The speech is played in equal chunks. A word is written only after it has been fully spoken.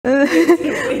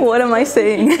What am I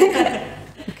saying?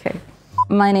 Okay.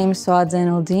 My name is Souad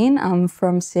Zeinelldin. I'm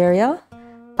from Syria.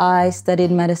 I studied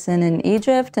medicine in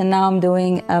Egypt, and now I'm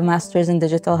doing a master's in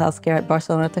digital healthcare at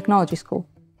Barcelona Technology School.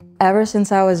 Ever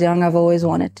since I was young, I've always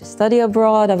wanted to study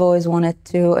abroad. I've always wanted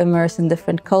to immerse in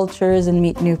different cultures and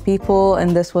meet new people,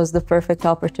 and this was the perfect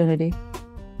opportunity.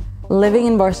 Living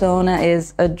in Barcelona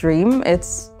is a dream.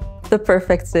 It's the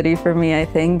perfect city for me, I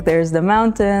think. There's the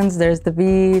mountains, there's the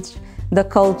beach, the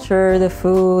culture, the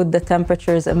food, the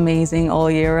temperature is amazing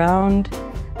all year round.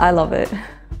 I love it.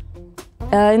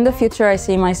 In the future, I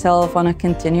see myself on a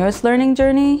continuous learning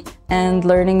journey and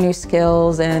learning new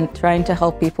skills and trying to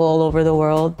help people all over the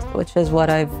world, which is what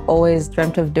I've always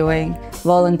dreamt of doing,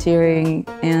 volunteering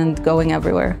and going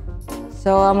everywhere.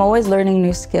 So I'm always learning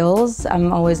new skills.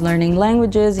 I'm always learning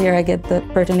languages. Here I get the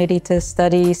opportunity to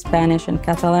study Spanish and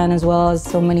Catalan, as well as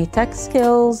so many tech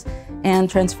skills and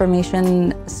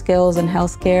transformation skills in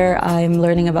healthcare. I'm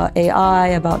learning about AI,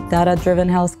 about data-driven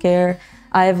healthcare.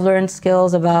 I've learned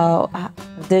skills about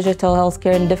digital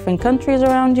healthcare in different countries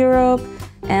around Europe,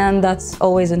 and that's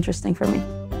always interesting for me.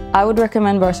 I would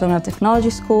recommend Barcelona Technology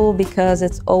School because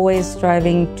it's always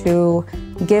striving to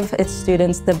give its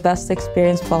students the best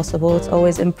experience possible. It's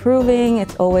always improving,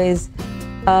 it's always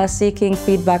seeking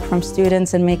feedback from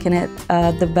students and making it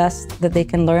the best that they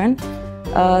can learn.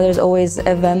 There's always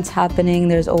events happening,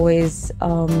 there's always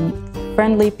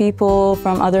friendly people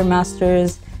from other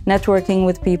masters, networking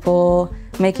with people,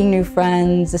 making new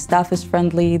friends, the staff is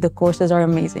friendly, the courses are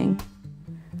amazing.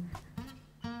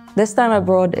 This time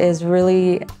abroad is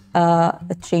really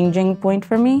a changing point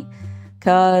for me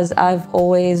because I've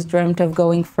always dreamt of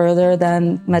going further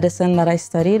than medicine that I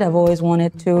studied. I've always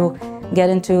wanted to get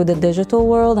into the digital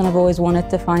world, and I've always wanted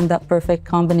to find that perfect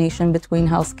combination between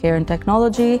healthcare and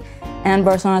technology. And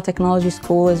Barcelona Technology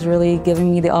School is really giving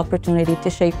me the opportunity to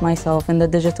shape myself in the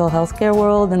digital healthcare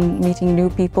world and meeting new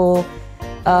people,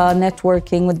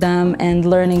 networking with them and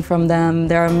learning from them.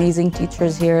 There are amazing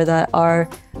teachers here that are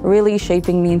really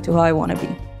shaping me into who I want to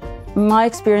be. My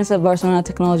experience at Barcelona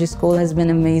Technology School has been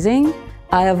amazing.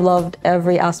 I have loved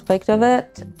every aspect of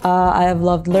it. I have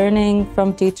loved learning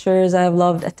from teachers. I have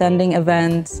loved attending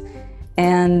events.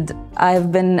 And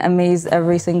I've been amazed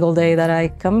every single day that I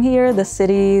come here. The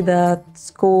city, the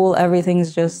school,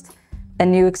 everything's just a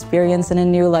new experience and a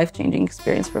new life-changing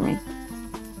experience for me.